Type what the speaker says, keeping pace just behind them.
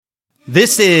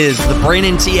This is the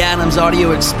Brandon T. Adams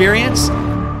audio experience.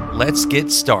 Let's get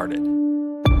started.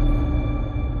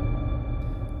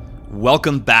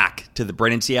 Welcome back to the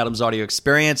Brandon T. Adams audio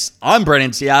experience. I'm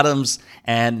Brandon T. Adams,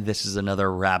 and this is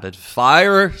another rapid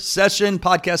fire session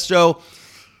podcast show.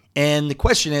 And the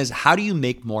question is, how do you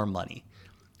make more money?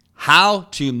 How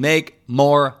to make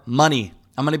more money.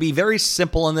 I'm going to be very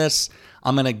simple in this.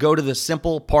 I'm going to go to the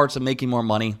simple parts of making more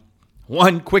money.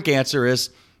 One quick answer is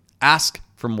ask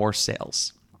for more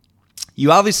sales.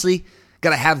 You obviously got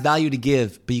to have value to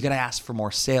give, but you got to ask for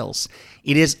more sales.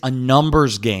 It is a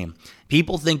numbers game.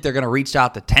 People think they're going to reach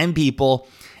out to 10 people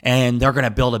and they're going to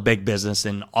build a big business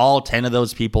and all 10 of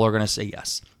those people are going to say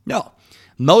yes. No.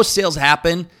 Most sales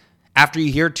happen after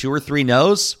you hear 2 or 3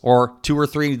 no's or 2 or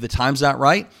 3 the time's not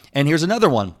right. And here's another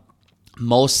one.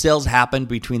 Most sales happen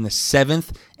between the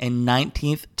 7th and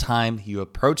 19th time you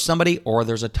approach somebody or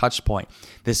there's a touch point.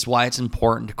 This is why it's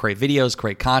important to create videos,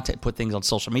 create content, put things on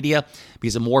social media,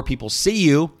 because the more people see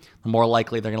you, the more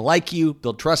likely they're going to like you,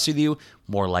 build trust with you,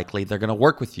 more likely they're going to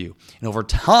work with you. And over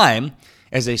time,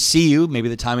 as they see you, maybe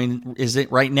the timing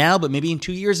isn't right now, but maybe in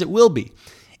 2 years it will be.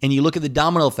 And you look at the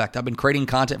domino effect. I've been creating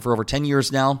content for over 10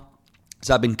 years now.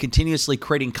 So I've been continuously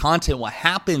creating content. What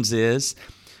happens is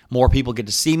more people get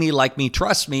to see me, like me,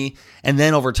 trust me. And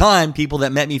then over time, people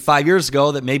that met me 5 years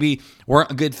ago that maybe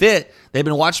weren't a good fit, they've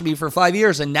been watching me for 5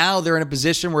 years. And now they're in a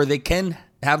position where they can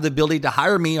have the ability to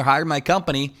hire me or hire my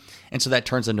company. And so that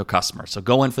turns into a customer. So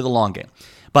go in for the long game.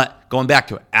 But going back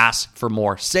to it, ask for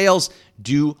more sales,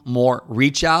 do more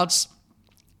reach outs.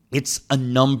 It's a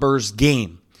numbers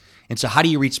game. And so how do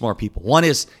you reach more people? One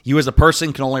is you as a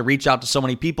person can only reach out to so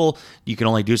many people. You can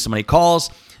only do so many calls,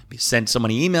 send so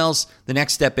many emails. The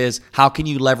next step is how can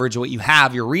you leverage what you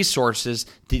have, your resources,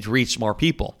 to reach more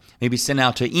people? Maybe send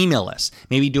out to an email list.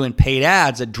 Maybe doing paid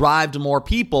ads that drive to more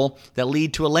people that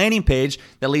lead to a landing page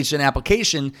that leads to an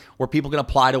application where people can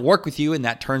apply to work with you, and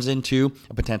that turns into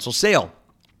a potential sale.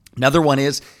 Another one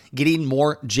is getting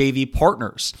more JV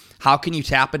partners. How can you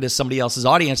tap into somebody else's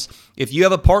audience? If you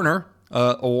have a partner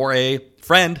or a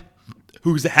friend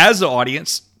who has an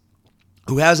audience,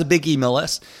 who has a big email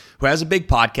list, who has a big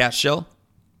podcast show,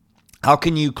 how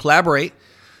can you collaborate,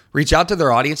 reach out to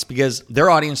their audience because their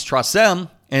audience trusts them?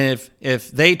 And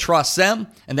if they trust them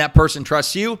and that person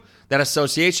trusts you, that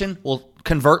association will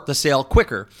convert the sale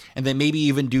quicker and then maybe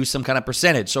even do some kind of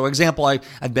percentage. So example,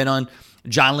 I've been on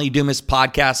John Lee Dumas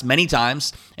podcast many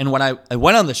times. And when I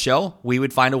went on the show, we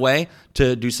would find a way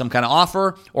to do some kind of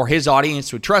offer or his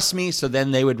audience would trust me. So then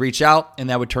they would reach out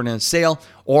and that would turn into a sale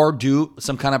or do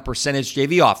some kind of percentage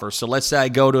JV offer. So let's say I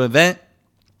go to an event.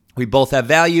 We both have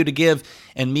value to give,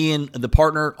 and me and the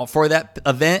partner for that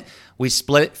event, we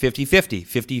split it 50-50,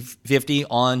 50-50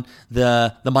 on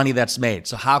the money that's made.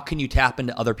 So how can you tap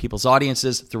into other people's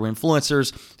audiences through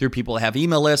influencers, through people that have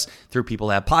email lists, through people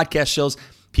that have podcast shows,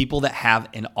 people that have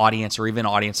an audience or even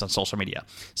audience on social media.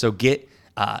 So get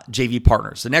JV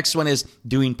partners. The next one is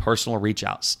doing personal reach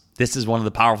outs. This is one of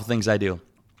the powerful things I do.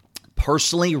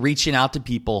 Personally reaching out to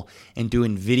people and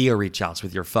doing video reach outs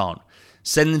with your phone.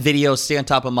 Sending videos, stay on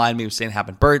top of mind, maybe saying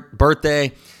happy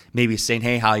birthday, maybe saying,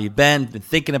 hey, how you been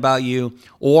thinking about you,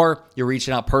 or you're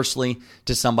reaching out personally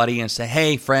to somebody and say,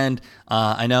 hey, friend,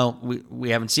 I know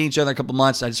we haven't seen each other in a couple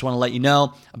months. I just want to let you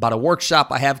know about a workshop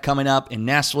I have coming up in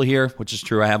Nashville here, which is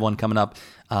true. I have one coming up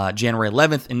January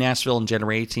 11th in Nashville and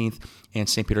January 18th in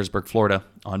St. Petersburg, Florida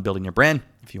on building your brand.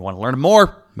 If you want to learn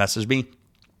more, message me.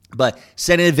 But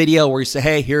send in a video where you say,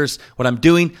 hey, here's what I'm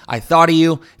doing. I thought of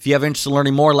you. If you have interest in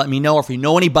learning more, let me know. Or if you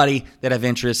know anybody that have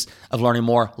interest of learning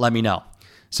more, let me know.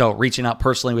 So reaching out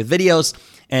personally with videos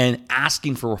and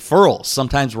asking for referrals.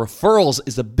 Sometimes referrals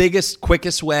is the biggest,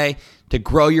 quickest way to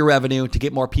grow your revenue, to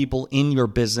get more people in your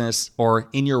business or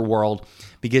in your world.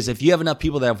 Because if you have enough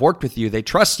people that have worked with you, they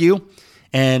trust you.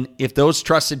 And if those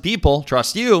trusted people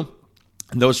trust you,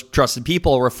 and those trusted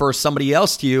people refer somebody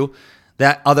else to you,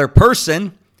 that other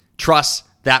person trust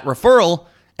that referral,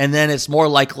 and then it's more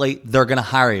likely they're going to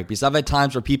hire you. Because I've had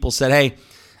times where people said, hey,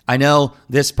 I know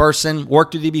this person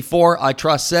worked with you before. I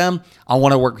trust them. I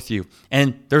want to work with you.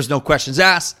 And there's no questions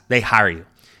asked. They hire you.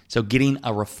 So getting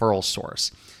a referral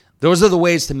source. Those are the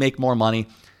ways to make more money.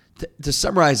 To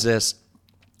summarize this,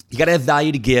 you got to have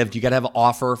value to give. You got to have an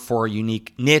offer for a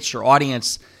unique niche or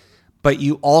audience, but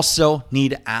you also need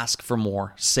to ask for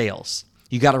more sales.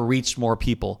 You got to reach more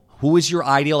people. Who is your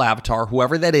ideal avatar,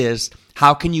 whoever that is?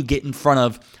 How can you get in front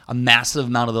of a massive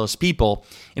amount of those people?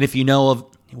 And if you know of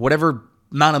whatever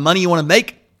amount of money you want to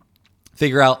make,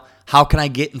 figure out how can I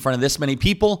get in front of this many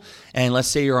people? And let's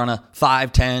say you're on a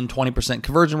 5, 10, 20%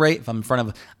 conversion rate. If I'm in front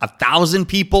of 1,000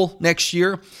 people next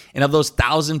year, and of those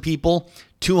 1,000 people,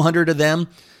 200 of them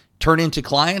turn into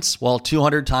clients, well,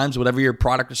 200 times whatever your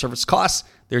product or service costs,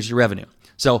 there's your revenue.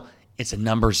 So it's a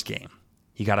numbers game.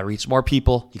 You got to reach more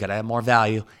people, you got to have more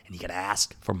value, and you got to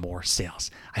ask for more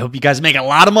sales. I hope you guys make a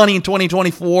lot of money in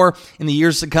 2024 in the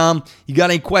years to come. You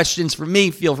got any questions for me,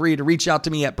 feel free to reach out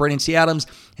to me at Brandon C. Adams.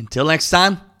 Until next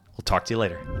time, we'll talk to you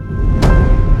later.